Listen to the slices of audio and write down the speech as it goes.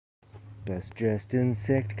Best dressed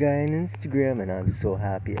insect guy on Instagram, and I'm so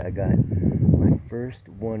happy I got my first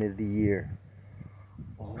one of the year.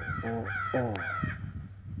 Oh, oh, oh.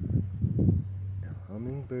 The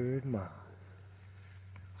hummingbird moth.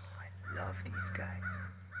 Oh, I love these guys.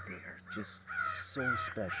 They are just so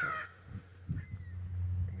special.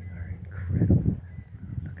 They are incredible.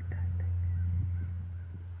 Look at that thing.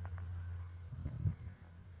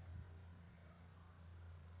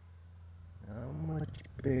 How much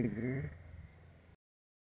bigger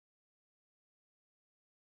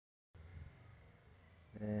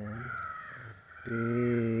than a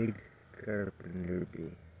big carpenter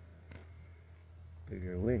bee.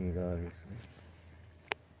 Bigger wings, obviously.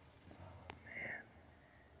 Oh man,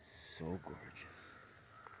 so gorgeous.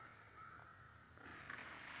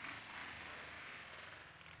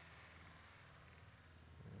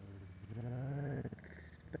 Not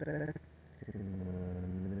expecting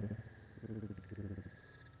one. This is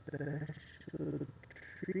a special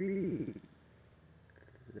treat.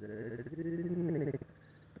 I didn't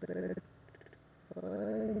expect to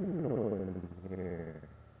find one here.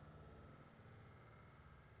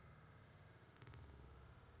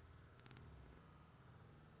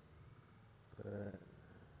 But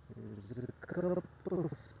there's a couple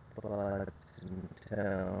spots in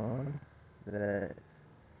town that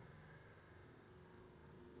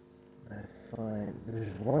I find.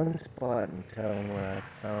 There's one spot in town where I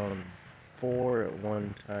found 4 at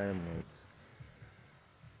one time once,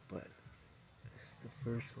 but this is the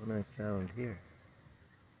first one I found here.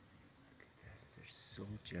 Look at that, they're so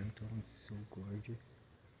gentle and so gorgeous.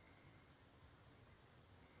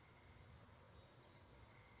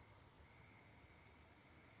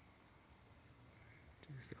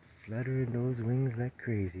 Just fluttering those wings like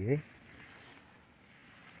crazy, eh?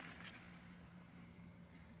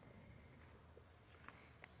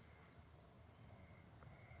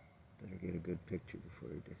 Better get a good picture before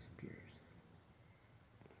he disappears.